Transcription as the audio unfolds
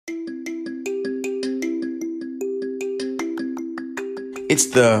It's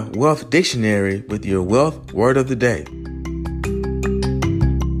the Wealth Dictionary with your wealth word of the day.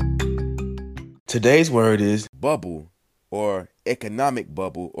 Today's word is bubble, or economic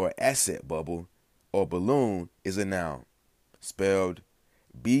bubble, or asset bubble, or balloon is a noun, spelled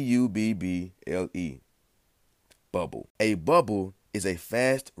B-U-B-B-L-E. Bubble. A bubble is a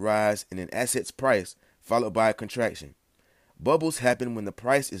fast rise in an asset's price followed by a contraction. Bubbles happen when the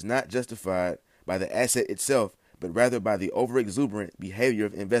price is not justified by the asset itself, but rather by the overexuberant behavior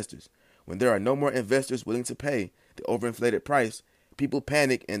of investors. When there are no more investors willing to pay the overinflated price, people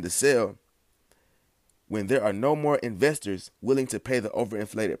panic and sell. When there are no more investors willing to pay the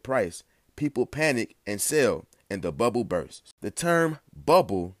overinflated price, people panic and sell, and the bubble bursts. The term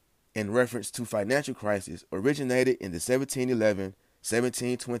bubble, in reference to financial crisis, originated in the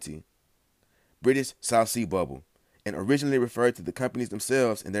 1711-1720 British South Sea bubble, and originally referred to the companies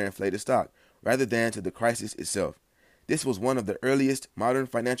themselves and their inflated stock, rather than to the crisis itself. This was one of the earliest modern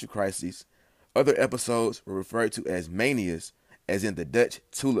financial crises. Other episodes were referred to as manias, as in the Dutch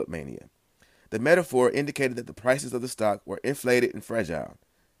tulip mania. The metaphor indicated that the prices of the stock were inflated and fragile,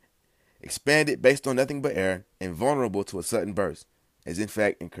 expanded based on nothing but air, and vulnerable to a sudden burst, as in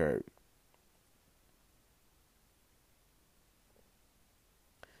fact occurred.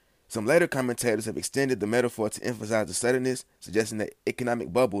 Some later commentators have extended the metaphor to emphasize the suddenness, suggesting that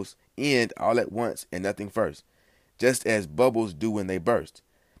economic bubbles end all at once and nothing first, just as bubbles do when they burst.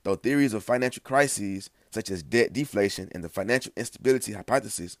 Though theories of financial crises, such as debt deflation and the financial instability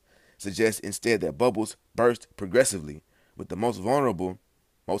hypothesis, suggest instead that bubbles burst progressively, with the most vulnerable,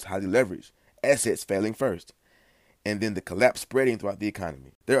 most highly leveraged assets failing first, and then the collapse spreading throughout the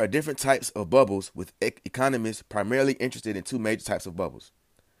economy. There are different types of bubbles, with economists primarily interested in two major types of bubbles.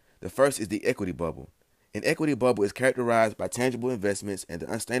 The first is the equity bubble. An equity bubble is characterized by tangible investments and the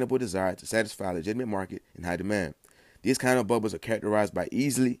unsustainable desire to satisfy a legitimate market and high demand. These kind of bubbles are characterized by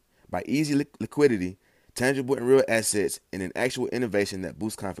easy liquidity, tangible and real assets, and an actual innovation that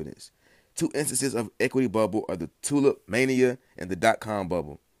boosts confidence. Two instances of equity bubble are the tulip mania and the dot-com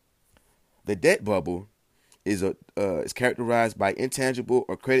bubble. The debt bubble is characterized by intangible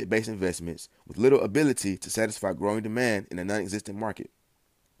or credit-based investments with little ability to satisfy growing demand in a non-existent market.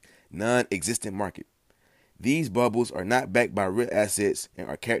 These bubbles are not backed by real assets and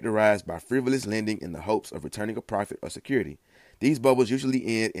are characterized by frivolous lending in the hopes of returning a profit or security. These bubbles usually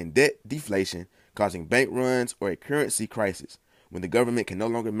end in debt deflation, causing bank runs or a currency crisis when the government can no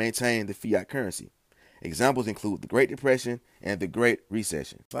longer maintain the fiat currency. Examples include the Great Depression and the Great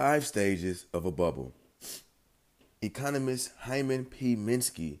Recession. 5 stages of a bubble. Economist Hyman P.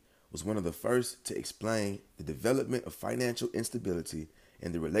 Minsky was one of the first to explain the development of financial instability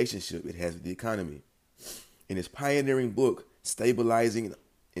and the relationship it has with the economy. In his pioneering book, Stabilizing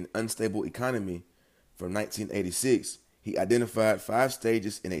an Unstable Economy, from 1986, he identified 5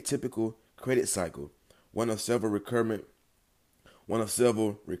 stages in a typical credit cycle, one of several recurrent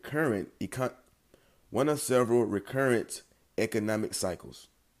economic cycles.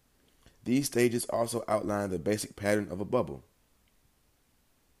 These stages also outline the basic pattern of a bubble.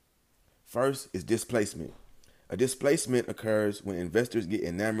 First is displacement. A displacement occurs when investors get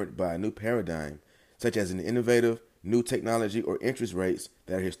enamored by a new paradigm, such as an innovative new technology or interest rates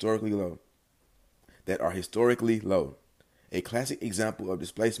that are historically low. A classic example of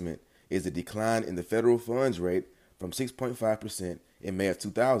displacement is the decline in the federal funds rate from 6.5% in May of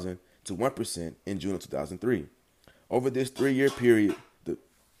 2000 to 1% in June of 2003. Over this 3-year period, the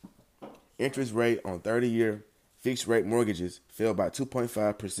interest rate on 30-year fixed-rate mortgages fell by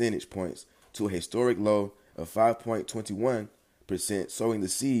 2.5 percentage points to a historic low of 5.21%, sowing the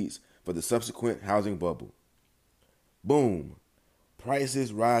seeds for the subsequent housing bubble. Boom!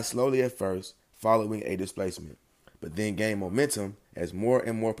 Prices rise slowly at first, following a displacement, but then gain momentum as more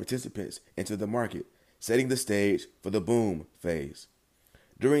and more participants enter the market, setting the stage for the boom phase.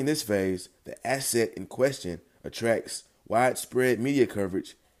 During this phase, the asset in question attracts widespread media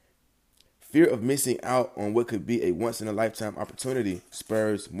coverage. Fear of missing out on what could be a once-in-a-lifetime opportunity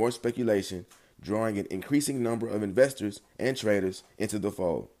spurs more speculation, drawing an increasing number of investors and traders into the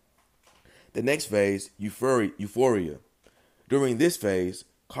fold. The next phase, euphoria. During this phase,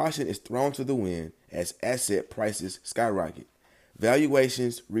 caution is thrown to the wind as asset prices skyrocket.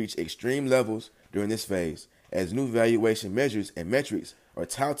 Valuations reach extreme levels during this phase, as new valuation measures and metrics are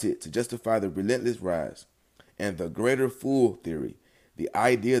touted to justify the relentless rise. And the greater fool theory, the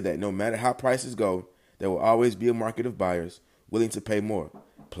idea that no matter how prices go, there will always be a market of buyers willing to pay more,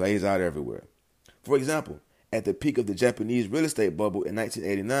 plays out everywhere. For example, at the peak of the Japanese real estate bubble in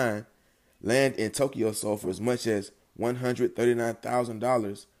 1989, land in Tokyo sold for as much as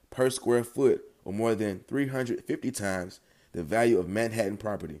 $139,000 per square foot, or more than 350 times the value of Manhattan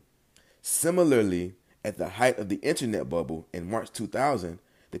property. Similarly, at the height of the internet bubble in March 2000,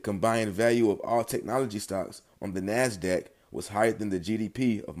 the combined value of all technology stocks on the NASDAQ was higher than the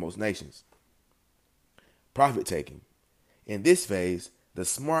GDP of most nations. Profit taking. In this phase, the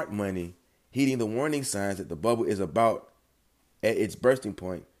smart money, heeding the warning signs that the bubble is about at its bursting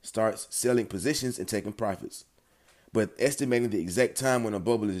point, starts selling positions and taking profits. But estimating the exact time when a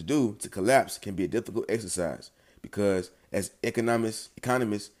bubble is due to collapse can be a difficult exercise because, as economist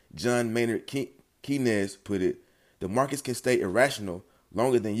John Maynard Keynes put it, the markets can stay irrational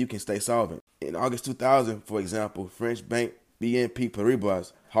longer than you can stay solvent. In August 2000, for example, French bank BNP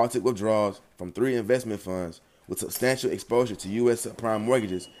Paribas halted withdrawals from 3 investment funds with substantial exposure to U.S. subprime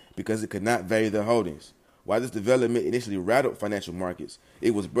mortgages because it could not value their holdings. While this development initially rattled financial markets,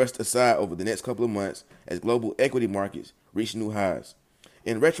 it was brushed aside over the next couple of months as global equity markets reached new highs.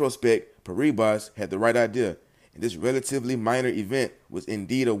 In retrospect, Paribas had the right idea, and this relatively minor event was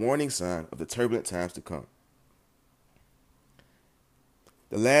indeed a warning sign of the turbulent times to come.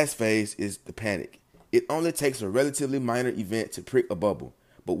 The last phase is the panic. It only takes a relatively minor event to prick a bubble,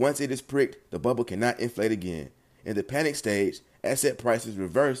 but once it is pricked, the bubble cannot inflate again. In the panic stage, asset prices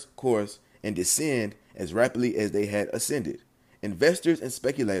reverse course and descend as rapidly as they had ascended. Investors and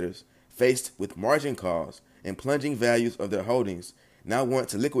speculators, faced with margin calls and plunging values of their holdings, now want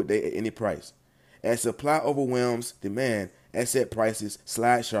to liquidate at any price. As supply overwhelms demand, asset prices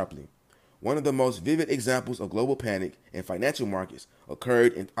slide sharply. One of the most vivid examples of global panic in financial markets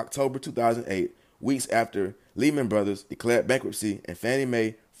occurred in October 2008, weeks after Lehman Brothers declared bankruptcy and Fannie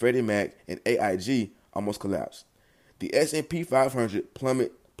Mae, Freddie Mac, and AIG almost collapsed. The S&P 500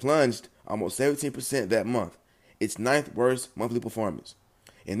 plunged almost 17% that month, its 9th worst monthly performance.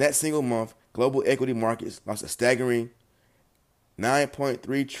 In that single month, global equity markets lost a staggering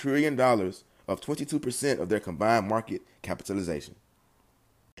 $9.3 trillion of 22% of their combined market capitalization.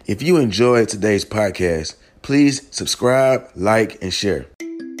 If you enjoyed today's podcast, please subscribe, like, and share.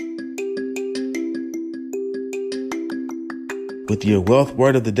 With your wealth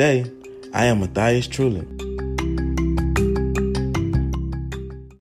word of the day, I am Matthias Trulin.